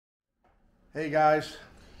Hey guys.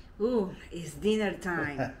 Ooh, it's dinner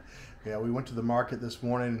time. Yeah, we went to the market this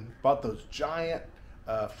morning, bought those giant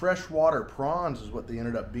freshwater prawns is what they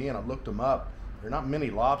ended up being. I looked them up. They're not mini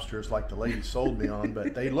lobsters like the lady sold me on,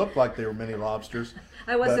 but they look like they were mini lobsters.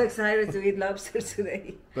 I was so excited to eat lobsters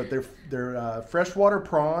today. But they're freshwater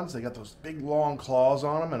prawns. They got those big long claws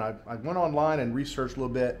on them, and I went online and researched a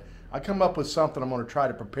little bit. I come up with something I'm going to try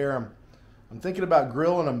to prepare them. I'm thinking about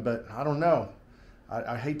grilling them, but I don't know.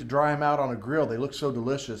 I hate to dry them out on a grill. They look so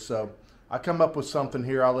delicious. So I come up with something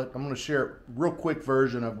here. I'm going to share a real quick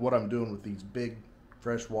version of what I'm doing with these big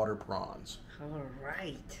freshwater prawns. All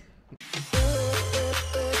right.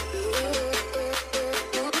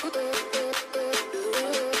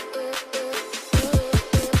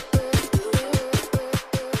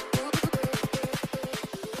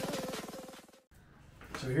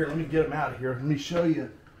 So here, let me get them out of here. Let me show you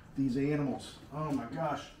these animals. Oh my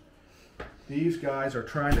gosh. These guys are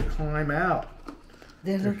trying to climb out.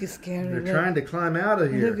 They look scary. They're trying to climb out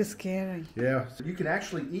of here. They look scary. Yeah. So you can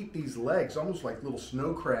actually eat these legs, almost like little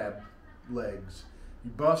snow crab legs.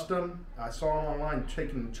 You bust them. I saw them online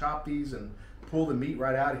chop these and pull the meat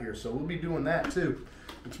right out of here. So we'll be doing that too.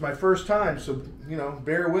 It's my first time, so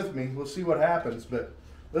bear with me. We'll see what happens. But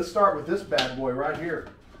let's start with this bad boy right here.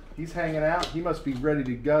 He's hanging out. He must be ready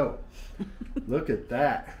to go. Look at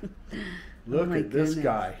that. Look at this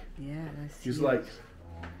guy. Yeah, that's He's huge. like,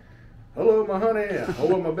 hello, my honey.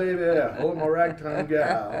 Hello, my baby. Hello, my ragtime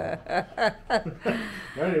gal.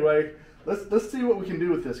 Anyway, let's see what we can do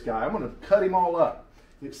with this guy. I'm going to cut him all up.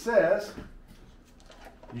 It says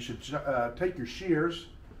you should take your shears,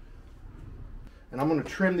 and I'm going to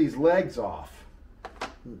trim these legs off.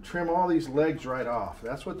 Trim all these legs right off.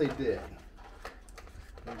 That's what they did.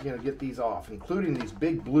 I'm going to get these off, including these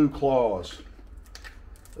big blue claws.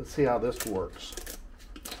 Let's see how this works.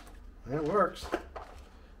 It works.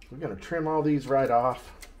 We're going to trim all these right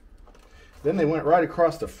off. Then they went right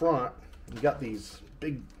across the front. You got these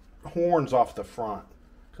big horns off the front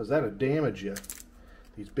because that'll damage you.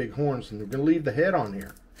 These big horns, and they're going to leave the head on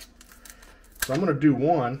here. So I'm going to do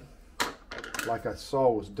one like I saw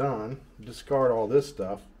was done. Discard all this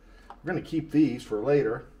stuff. We're going to keep these for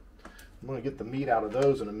later. I'm going to get the meat out of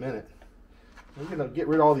those in a minute. I'm going to get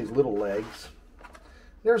rid of all these little legs.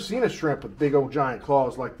 Never seen a shrimp with big old giant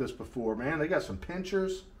claws like this before, man. They got some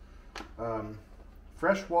pinchers.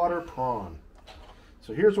 Freshwater prawn.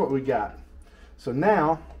 So here's what we got. So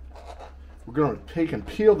now we're going to take and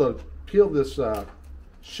peel this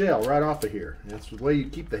shell right off of here. And that's the way you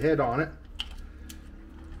keep the head on it.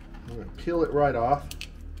 I'm going to peel it right off.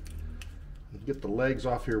 And get the legs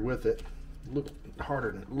off here with it. Look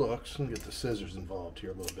harder than it looks. Let me get the scissors involved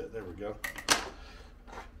here a little bit. There we go.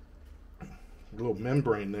 A little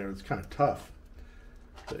membrane there. It's kind of tough.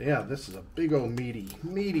 But yeah, this is a big old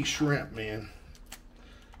meaty shrimp, man.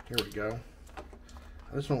 Here we go.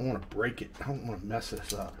 I just don't want to break it. I don't want to mess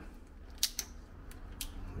this up.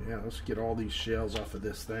 Yeah, let's get all these shells off of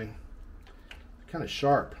this thing. It's kind of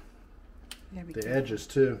sharp. Yeah, the edges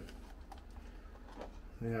too.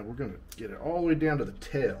 Yeah, we're going to get it all the way down to the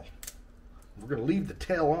tail. We're going to leave the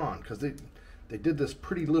tail on because they did this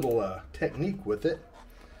pretty little technique with it.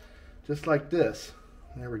 Just like this.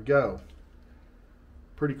 There we go.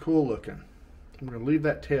 Pretty cool looking. I'm going to leave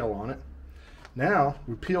that tail on it. Now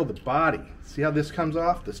we peel the body. See how this comes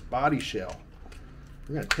off? This body shell.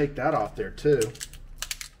 We're going to take that off there too.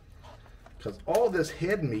 Because all this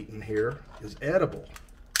head meat in here is edible.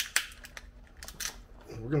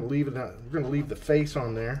 We're going to leave it. We're going to leave the face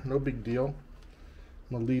on there. No big deal.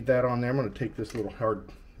 I'm going to leave that on there. I'm going to take this little hard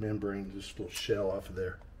membrane, this little shell off of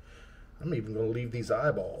there. I'm even going to leave these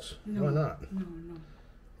eyeballs. No, why not? No.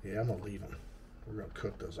 Yeah, I'm going to leave them. We're going to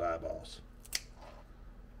cook those eyeballs.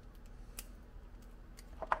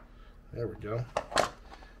 There we go.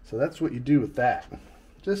 So that's what you do with that.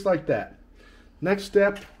 Just like that. Next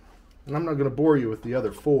step, and I'm not going to bore you with the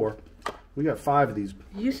other 4. We got 5 of these.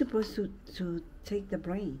 You're supposed to take the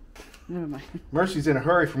brain. Never mind. Mercy's in a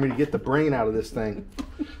hurry for me to get the brain out of this thing.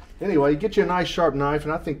 Anyway, get you a nice sharp knife,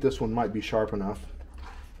 and I think this one might be sharp enough.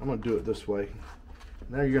 I'm going to do it this way.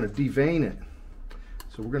 Now you're going to devein it.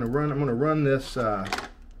 So I'm going to run this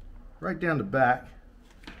right down the back.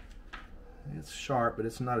 It's sharp, but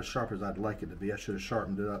it's not as sharp as I'd like it to be. I should have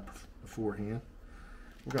sharpened it up beforehand.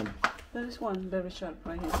 There is one very sharp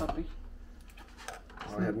right here, puppy.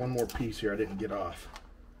 Oh, I had one more piece here I didn't get off.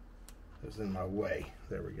 It was in my way.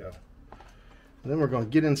 There we go. And then we're going to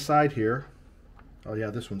get inside here. Oh yeah,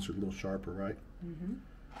 this one's a little sharper, right? Mm-hmm.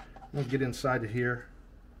 I'm going to get inside of here.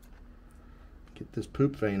 Get this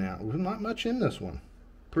poop vein out. There's not much in this one.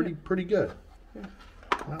 Pretty good. Yeah.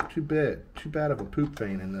 Not too bad of a poop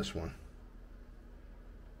vein in this one.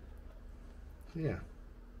 Yeah.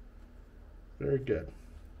 Very good.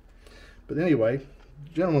 But anyway,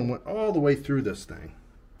 the gentleman went all the way through this thing.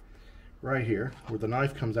 Right here, where the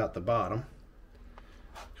knife comes out the bottom.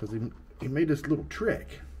 Because he made this little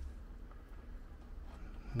trick.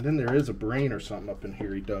 And then there is a brain or something up in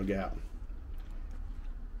here he dug out.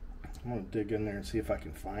 I'm going to dig in there and see if I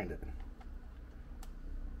can find it.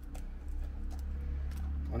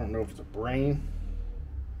 I don't know if it's a brain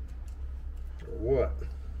or what.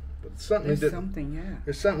 But it's something. There's something, yeah.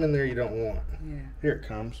 There's something in there you don't want. Yeah. Here it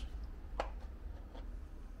comes.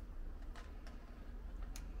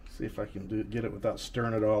 See if I can get it without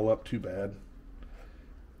stirring it all up too bad.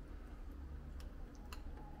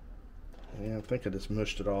 Yeah, I think I just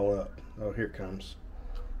mushed it all up. Oh, here it comes.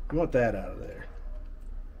 You want that out of there.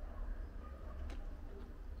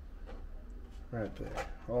 Right there.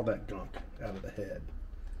 All that gunk out of the head.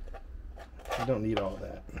 You don't need all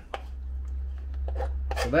that.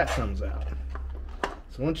 So that comes out.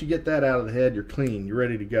 So once you get that out of the head, you're clean. You're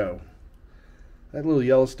ready to go. That little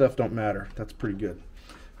yellow stuff don't matter. That's pretty good.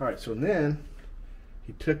 Alright, so then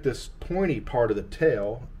he took this pointy part of the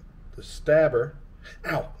tail, the stabber.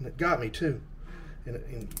 Ow! And it got me too.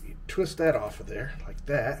 And you twist that off of there, like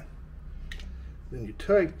that. Then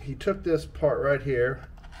he took this part right here,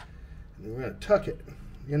 and we're going to tuck it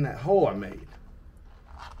in that hole I made.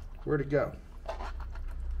 Where'd it go?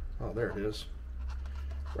 Oh, there it is.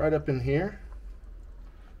 Right up in here.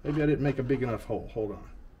 Maybe I didn't make a big enough hole. Hold on.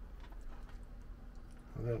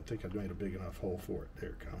 I don't think I made a big enough hole for it.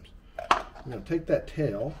 There it comes. I'm going to take that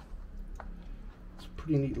tail. It's a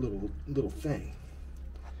pretty neat little thing.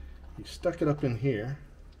 You stuck it up in here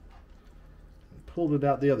and pulled it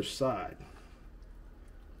out the other side.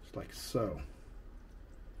 Just like so.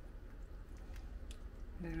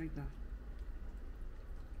 There we go.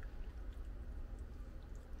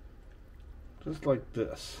 Just like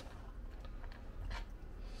this.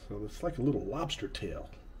 So it's like a little lobster tail,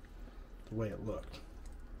 the way it looked.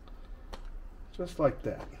 Just like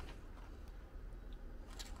that.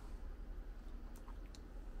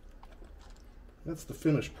 That's the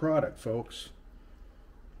finished product, folks.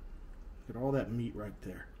 Get all that meat right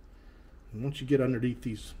there. And once you get underneath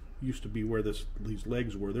these, used to be where these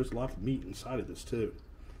legs were, there's a lot of meat inside of this too.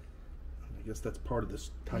 I guess that's part of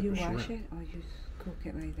this type of shrimp. You wash it or you cook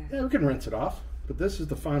it like that? Yeah, we can rinse it off, but this is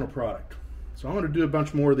the final product. So I'm going to do a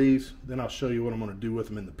bunch more of these, then I'll show you what I'm going to do with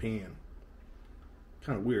them in the pan.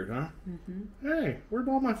 Kind of weird, huh? Mm-hmm. Hey, where'd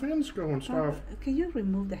all my fins go and stuff? Can you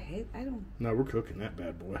remove the head? I don't... No, we're cooking that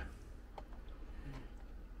bad boy.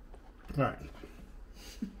 All right.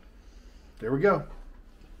 There we go.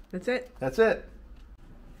 That's it? That's it.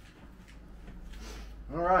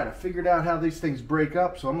 All right, I figured out how these things break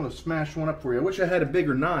up, so I'm going to smash one up for you. I wish I had a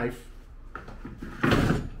bigger knife.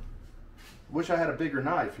 Wish I had a bigger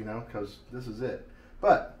knife, you know, because this is it.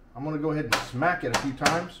 But I'm going to go ahead and smack it a few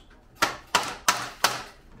times.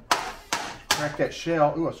 Crack that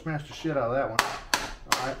shell. Ooh, I smashed the shit out of that one.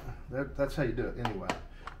 All right, that's how you do it anyway.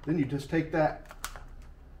 Then you just take that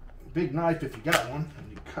big knife, if you got one,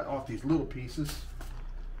 and you cut off these little pieces.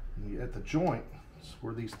 And you, at the joint,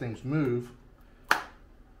 where these things move,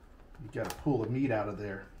 you got to pull the meat out of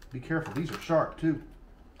there. Be careful; these are sharp too.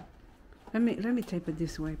 Let me tape it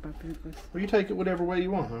this way, Papi. Well, you take it whatever way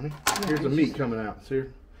you want, honey. Yeah, here's the meat coming out. See,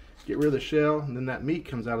 get rid of the shell, and then that meat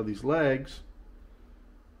comes out of these legs,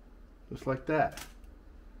 just like that.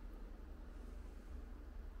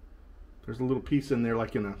 There's a little piece in there,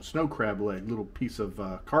 like in a snow crab leg, little piece of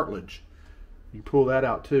cartilage. You pull that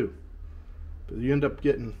out too, but you end up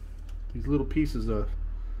getting these little pieces of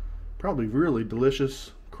probably really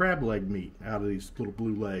delicious crab leg meat out of these little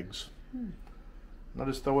blue legs. I'll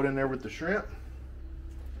just throw it in there with the shrimp.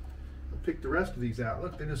 I'll pick the rest of these out.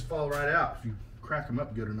 Look, they just fall right out if you crack them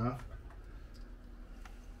up good enough.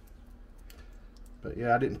 But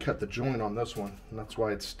yeah, I didn't cut the joint on this one, and that's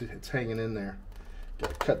why it's hanging in there.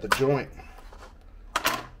 Got to cut the joint.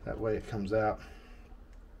 That way it comes out.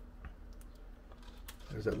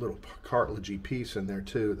 There's that little cartilagey piece in there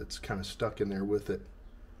too that's kind of stuck in there with it.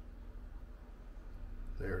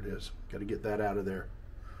 There it is. Got to get that out of there.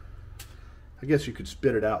 I guess you could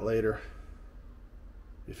spit it out later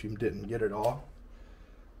if you didn't get it all.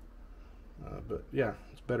 But yeah,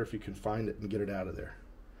 it's better if you can find it and get it out of there.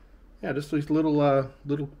 Yeah, just these little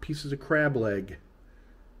pieces of crab leg.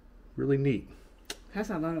 Really neat.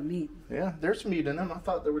 That's a lot of meat. Yeah, there's meat in them. I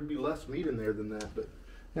thought there would be less meat in there than that, but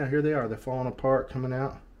yeah, here they are. They're falling apart, coming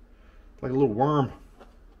out like a little worm.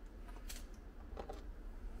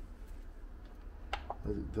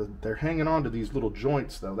 They're hanging on to these little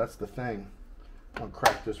joints, though. That's the thing. I'm going to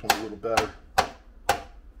crack this one a little better.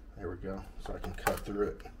 There we go, so I can cut through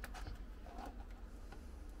it.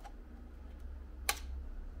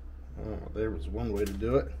 Oh, there was one way to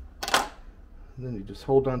do it. And then you just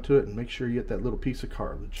hold on to it and make sure you get that little piece of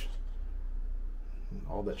cartilage. And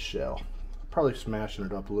all that shell. Probably smashing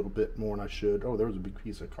it up a little bit more than I should. Oh, there was a big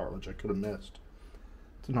piece of cartilage I could have missed.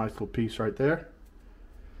 It's a nice little piece right there.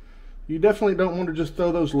 You definitely don't want to just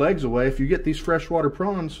throw those legs away. If you get these freshwater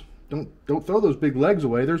prawns, don't throw those big legs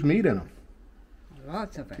away. There's meat in them.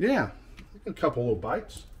 Lots of it. Yeah, a couple little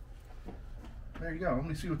bites. There you go. Let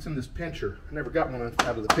me see what's in this pincher. I never got one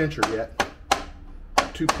out of the pincher yet.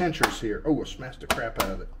 2 pinchers here. Oh, I smashed the crap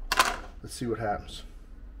out of it. Let's see what happens.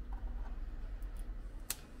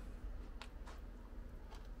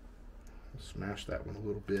 Smash that one a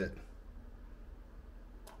little bit.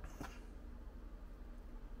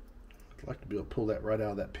 I'd like to be able to pull that right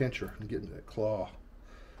out of that pincher and get into that claw.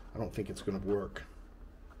 I don't think it's going to work.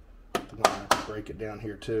 I'm going to have to break it down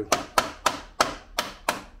here too.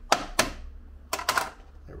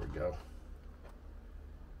 There we go.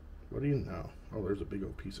 What do you know? Oh, there's a big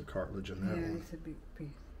old piece of cartilage in that one. Yeah, it's a big piece.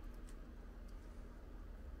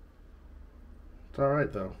 It's all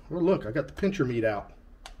right though. Oh, look, I got the pincher meat out.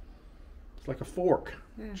 It's like a fork.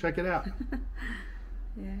 Yeah. Check it out.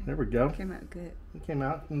 Yeah. There we go. It came out good. It came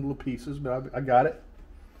out in little pieces, but I got it.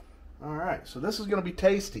 All right, so this is going to be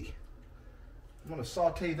tasty. I'm going to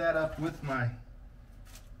saute that up with my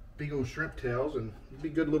big old shrimp tails, and it'll be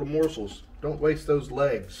good little morsels. Don't waste those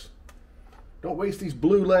legs. Don't waste these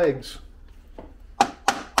blue legs. The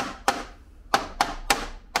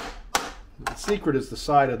secret is the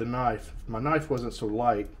side of the knife. If my knife wasn't so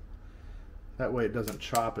light, that way it doesn't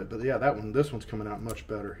chop it. But yeah, this one's coming out much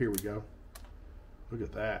better. Here we go. Look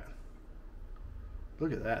at that.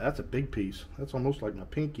 Look at that. That's a big piece. That's almost like my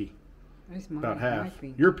pinky. That's about half. My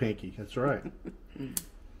pinky. Your pinky. That's right.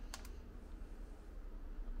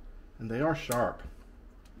 And they are sharp.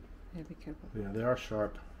 Yeah, be careful. Yeah, they are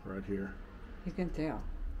sharp right here. You can tell.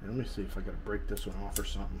 Let me see if I got to break this one off or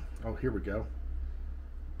something. Oh, here we go.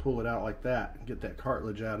 Pull it out like that and get that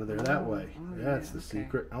cartilage out of there that way. That's the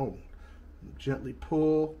secret. Oh, gently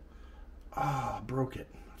pull. Ah, broke it.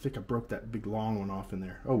 I think I broke that big long one off in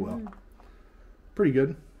there. Oh well. Pretty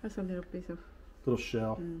good. That's a little piece of little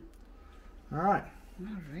shell. All right.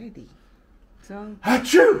 Already. So.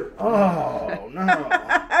 Achoo! Oh no.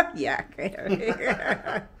 Yeah.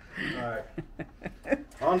 All right.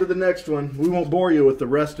 On to the next one. We won't bore you with the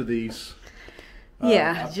rest of these.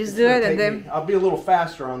 Yeah, just do it and then. I'll be a little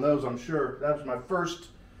faster on those, I'm sure. That was my first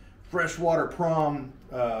freshwater prawn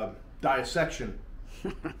dissection.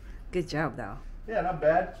 Good job, though. Yeah, not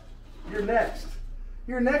bad. You're next.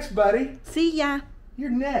 You're next, buddy. See ya.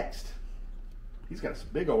 You're next. He's got some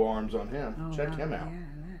big old arms on him. Oh, Check wow. him out.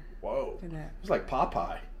 Yeah, whoa. look at that. He's like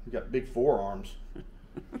Popeye. He's got big forearms.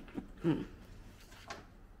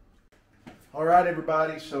 All right,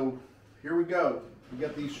 everybody. So here we go. We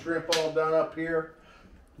got these shrimp all done up here,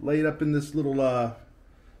 laid up in this little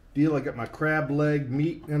deal. I got my crab leg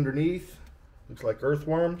meat underneath. Looks like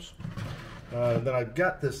earthworms. Then I've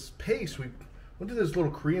got this paste. We went to this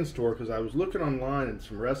little Korean store because I was looking online and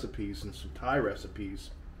some recipes and some Thai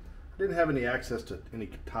recipes. I didn't have any access to any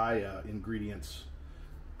Thai ingredients,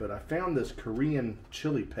 but I found this Korean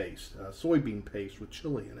chili paste, soybean paste with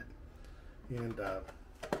chili in it. And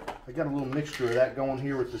I got a little mixture of that going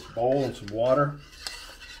here with this bowl and some water.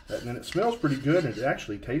 And then it smells pretty good, and it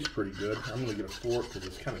actually tastes pretty good. I'm going to get a fork because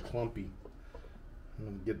it's kind of clumpy. I'm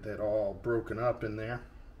going to get that all broken up in there.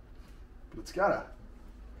 But it's got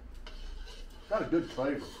a good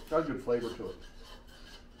flavor. It's got a good flavor to it.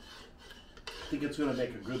 I think it's going to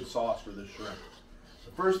make a good sauce for this shrimp.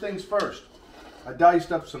 So first things first, I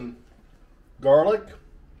diced up some garlic.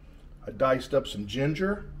 I diced up some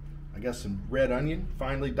ginger. I got some red onion,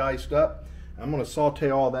 finely diced up. I'm going to saute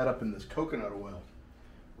all that up in this coconut oil.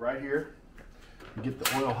 Right here. Get the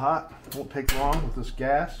oil hot. Won't take long with this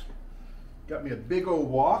gas. Got me a big old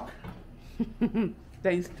wok.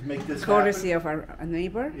 Thanks. To make this courtesy happen. of a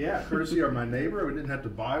neighbor. Yeah, courtesy of my neighbor. We didn't have to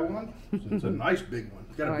buy one. So it's a nice big one.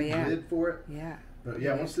 Got a big lid for it. Yeah. But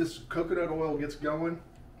yeah, once this coconut oil gets going,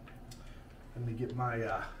 let me get my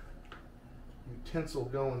utensil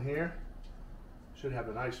going here. Should have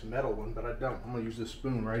a nice metal one, but I don't. I'm going to use this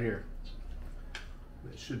spoon right here.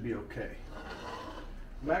 It should be okay.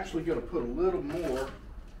 I'm actually going to put a little more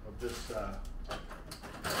of this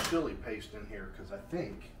chili paste in here because I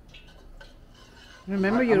think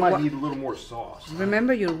Remember I might need a little more sauce.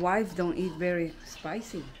 Remember, your wife don't eat very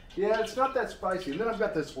spicy. Yeah, it's not that spicy. And then I've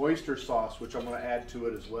got this oyster sauce, which I'm going to add to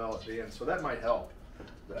it as well at the end. So that might help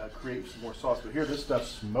create some more sauce. But here, this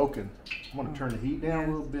stuff's smoking. I'm going to turn the heat down a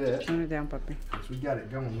little bit. Turn it down, puppy. Because we got it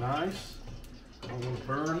going nice. I don't want to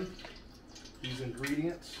burn these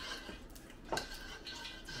ingredients.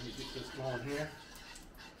 Let me get this going here.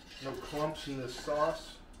 No clumps in this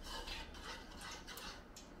sauce.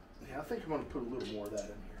 Yeah, I think I'm going to put a little more of that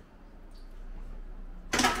in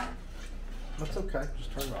here. That's okay,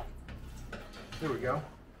 just turn it off. There we go.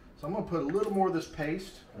 So I'm going to put a little more of this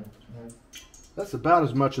paste. That's about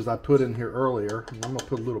as much as I put in here earlier. I'm going to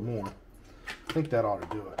put a little more. I think that ought to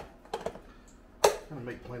do it. I'm going to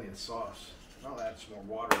make plenty of sauce. I'll add some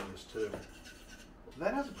more water in this too.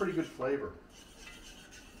 That has a pretty good flavor.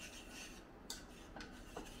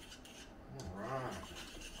 Alright.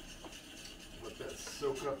 Let that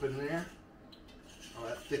soak up in there. Oh,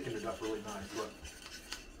 that thickened it up really nice. Look.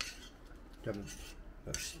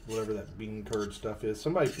 That's whatever that bean curd stuff is.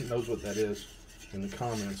 Somebody who knows what that is in the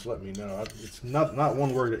comments, let me know. It's not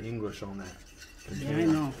one word of English on that. Yeah, I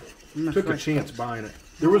know. Took a chance buying it.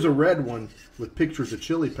 There was a red one with pictures of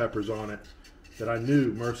chili peppers on it that I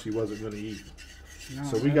knew Mercy wasn't going to eat. No,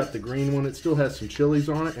 So we got the green one. It still has some chilies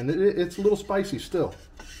on it, and it's a little spicy still.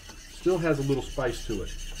 Still has a little spice to it.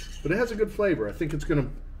 But it has a good flavor. I think it's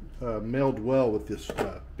going to meld well with this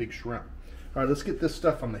big shrimp. All right, let's get this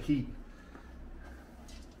stuff on the heat.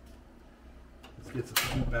 Let's get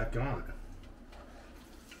some heat back on it.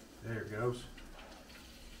 There it goes.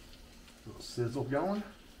 A little sizzle going.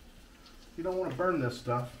 You don't want to burn this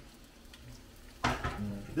stuff.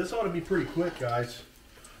 This ought to be pretty quick, guys.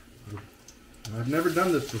 I've never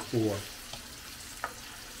done this before.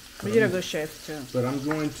 But you're a good chef too. But I'm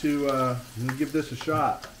going to give this a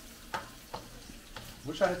shot.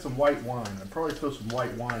 Wish I had some white wine. I'd probably throw some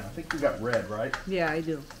white wine. I think you got red, right? Yeah, I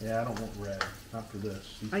do. Yeah, I don't want red. Not for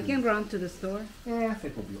this. I can run to the store. Yeah, I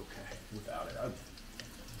think we'll be okay without it.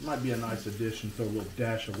 It might be a nice addition. Throw a little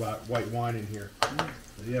dash of white wine in here.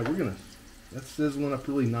 But yeah, that's sizzling up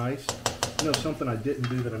really nice. You know, something I didn't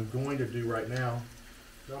do that I'm going to do right now.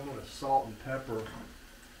 So I'm going to salt and pepper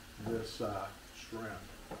this shrimp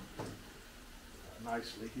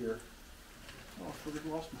nicely here. Oh, I forgot,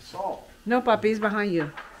 lost my salt. No, Papi, it's behind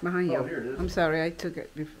you. Behind you. Oh, here it is. I'm sorry, I took it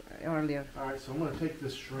earlier. All right, so I'm going to take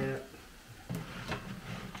this shrimp,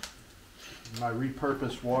 my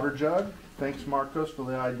repurposed water jug. Thanks, Marcos, for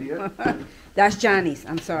the idea. That's Johnny's.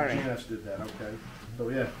 I'm sorry. Janice did that. Okay. So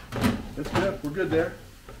yeah, that's good. We're good there.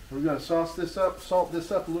 We're going to sauce this up, salt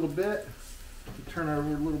this up a little bit. Turn it over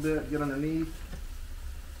a little bit, get underneath.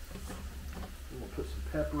 We'll put some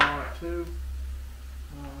pepper on it too.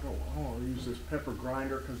 I don't want to use this pepper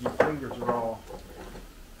grinder because your fingers are all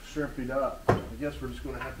shrimpied up. I guess we're just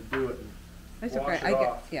going to have to do it and It's wash okay. it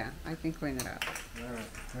off. Yeah, I can clean it up. All right,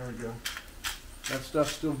 there we go. That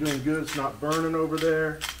stuff's still doing good. It's not burning over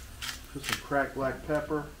there. Put some cracked black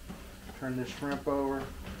pepper. Turn this shrimp over.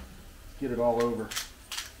 Get it all over.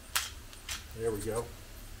 There we go.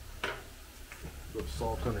 A little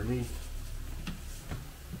salt underneath.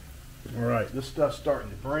 All right, this stuff's starting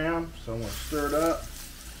to brown, so I'm going to stir it up.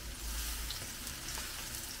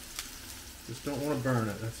 Just don't want to burn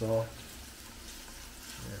it, that's all.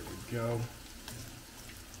 There we go.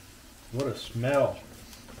 What a smell.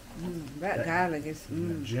 That garlic is. And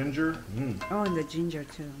the ginger. Oh, and the ginger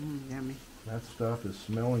too. Yummy. That stuff is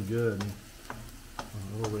smelling good.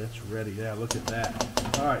 Oh, it's ready. Yeah, look at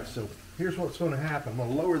that. All right, so here's what's going to happen. I'm going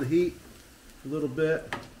to lower the heat a little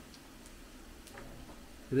bit.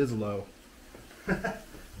 It is low.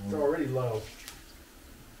 It's already low.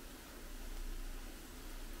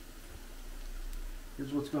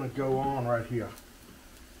 Here's what's going to go on right here.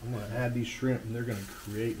 I'm going to add these shrimp and they're going to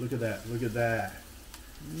create, look at that, look at that.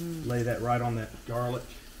 Lay that right on that garlic.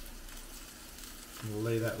 I'm going to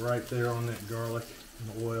lay that right there on that garlic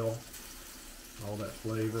and oil. All that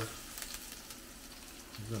flavor.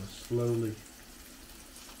 I'm going to slowly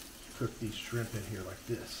cook these shrimp in here like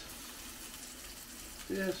this.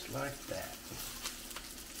 Just like that.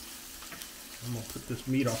 I'm going to put this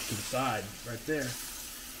meat off to the side right there.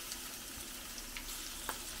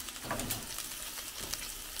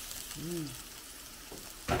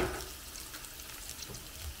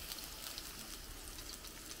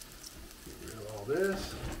 Get rid of all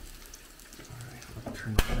this. Alright, I'll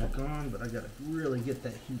turn it back on, but I got to really get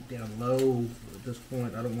that heat down low at this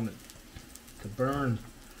point. I don't want it to burn.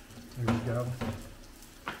 There we go.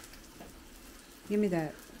 Give me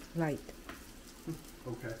that light.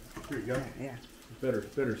 Okay, here you go. Yeah.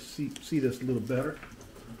 Better see this a little better.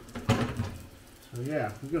 So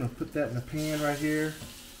yeah, we're gonna put that in the pan right here,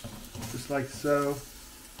 just like so.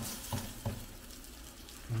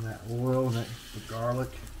 And that oil and the garlic.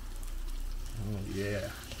 Oh yeah,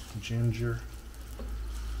 ginger.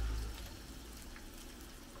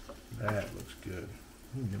 That looks good.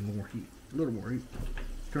 Get more heat, a little more heat.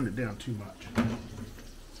 Turned it down too much.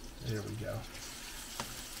 There we go.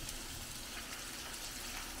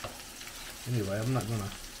 Anyway, I'm not gonna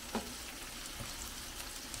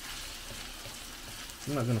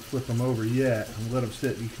flip them over yet. I'm gonna let them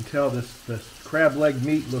sit. You can tell the crab leg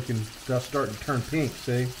meat looking stuff starting to turn pink.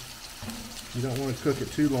 See, you don't want to cook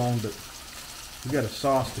it too long, but we got a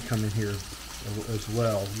sauce to come in here as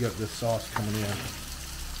well. We got this sauce coming in. Here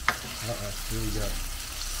we go.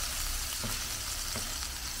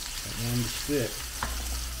 That one to stick.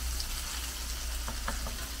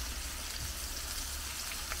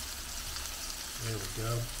 There we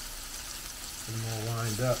go. Get them all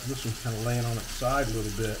lined up. This one's kind of laying on its side a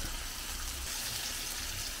little bit.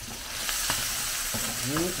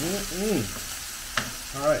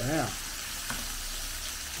 All right, now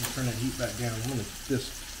I'll turn that heat back down. I want this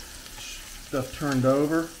stuff turned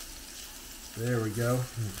over. There we go.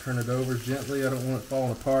 And turn it over gently. I don't want it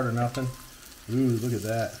falling apart or nothing. Ooh, look at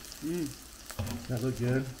that. Does that look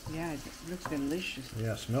good? Yeah, it looks delicious.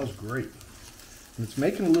 Yeah, it smells great. And it's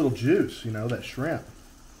making a little juice, you know, that shrimp.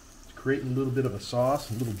 It's creating a little bit of a sauce,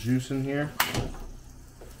 a little juice in here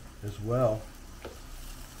as well.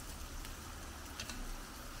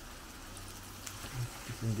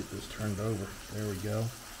 If we can get this turned over. There we go.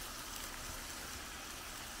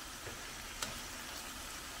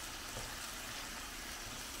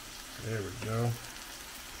 There we go.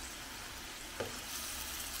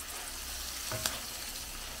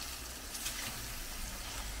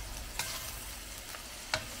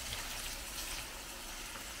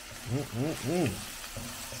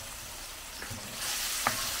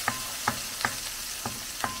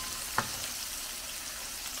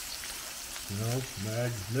 Smells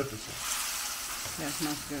magnificent. Yeah, it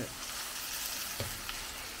smells good.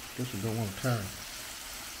 This one don't want to turn.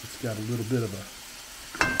 It's got a little bit of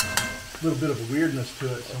a weirdness to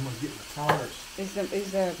it, so I'm gonna get my tongers. I'm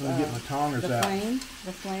gonna get my tongers out.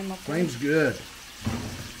 The flame up there? Flame's good.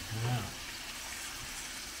 Yeah.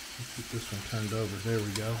 Let's get this one turned over. There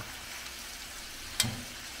we go.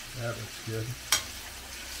 That looks good.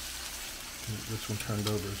 Get this one turned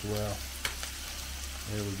over as well.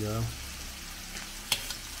 There we go.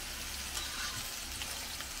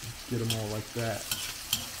 Let's get them all like that.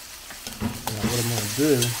 Now what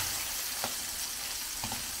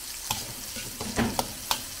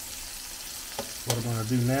I'm going to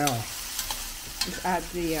do, now just add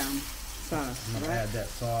the sauce. I'm going to add that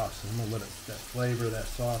sauce. I'm going to let that flavor, that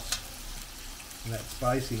sauce, and that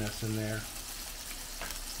spiciness in there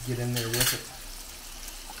get in there with it.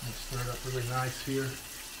 Stir it up really nice here.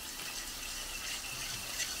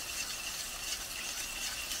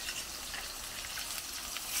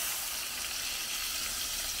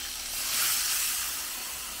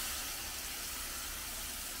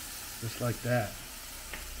 Just like that.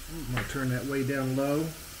 I'm going to turn that way down low.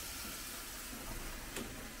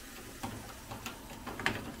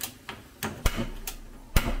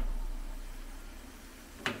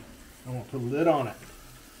 I want to put a lid on it.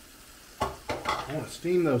 I want to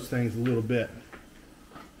steam those things a little bit.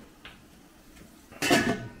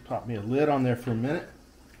 Pop me a lid on there for a minute.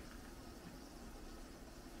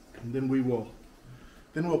 And then we'll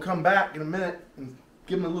come back in a minute and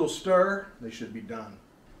give them a little stir. They should be done.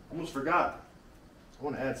 Almost forgot. I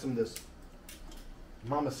want to add some of this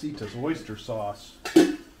Mamacita's oyster sauce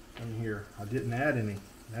in here. I didn't add any of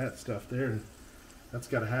that stuff there, and that's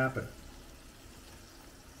got to happen.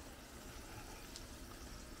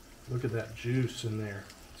 Look at that juice in there.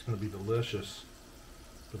 It's going to be delicious.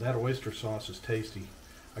 But that oyster sauce is tasty.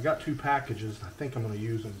 I got 2 packages. I think I'm going to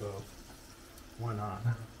use them both. Why not?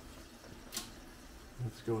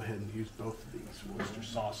 Let's go ahead and use both of these oyster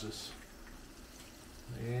sauces.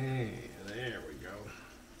 Hey, there we go.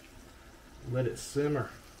 Let it simmer.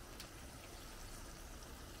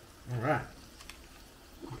 All right.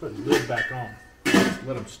 Put the lid back on.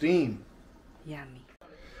 Let them steam. Yummy.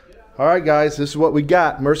 All right, guys, this is what we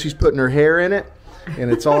got. Mercy's putting her hair in it, and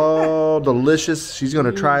it's all delicious. She's going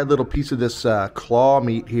to try a little piece of this claw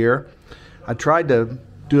meat here. I tried to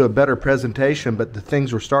do a better presentation, but the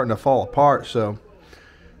things were starting to fall apart, so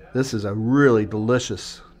this is a really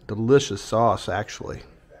delicious sauce, actually.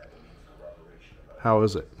 How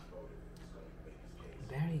is it?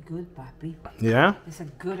 Very good, Papi. Yeah? It's a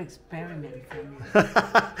good experiment for me.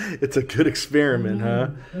 It's a good experiment, huh?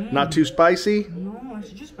 Not too spicy? No, it's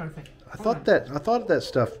just perfect. I thought that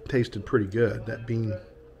stuff tasted pretty good. That bean,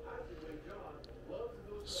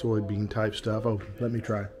 soybean type stuff. Oh, let me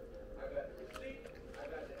try.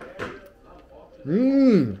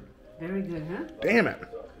 Mmm. Very good, huh? Damn it.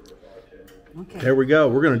 Okay. There we go.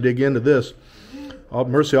 We're going to dig into this.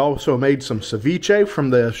 Mercy also made some ceviche from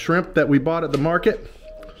the shrimp that we bought at the market.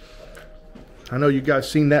 I know you guys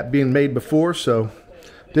seen that being made before, so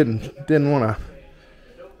didn't want to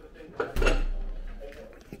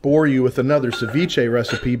bore you with another ceviche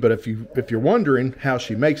recipe, but if you're wondering how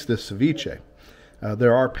she makes this ceviche,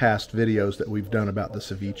 there are past videos that we've done about the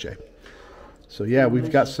ceviche. So yeah,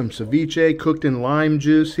 we've got some ceviche cooked in lime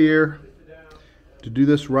juice here. To do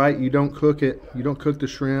this right, you don't cook it. You don't cook the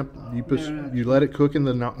shrimp. You let it cook in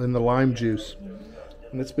the lime juice.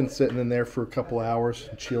 And it's been sitting in there for a couple hours,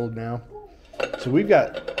 chilled now. So we've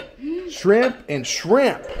got shrimp and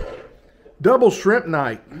shrimp. Double shrimp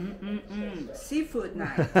night. Seafood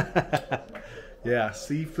night. Yeah,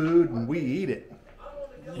 seafood, and we eat it.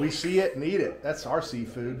 We see it and eat it. That's our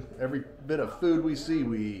seafood. Every bit of food we see,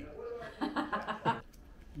 we eat.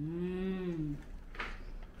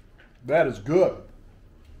 That is good.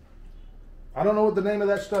 I don't know what the name of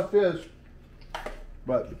that stuff is,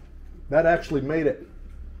 but that actually made it.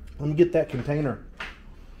 Let me get that container.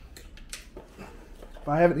 If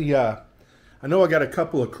I have any, I know I got a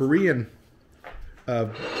couple of Korean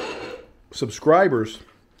subscribers.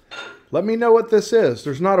 Let me know what this is.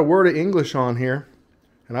 There's not a word of English on here,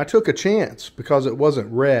 and I took a chance because it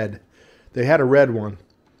wasn't red. They had a red one.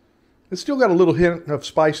 It's still got a little hint of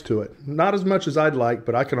spice to it. Not as much as I'd like,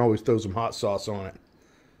 but I can always throw some hot sauce on it.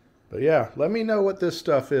 But yeah, let me know what this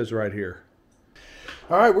stuff is right here.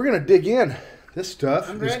 All right, we're going to dig in. This stuff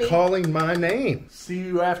is calling my name. See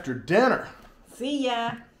you after dinner. See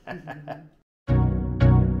ya.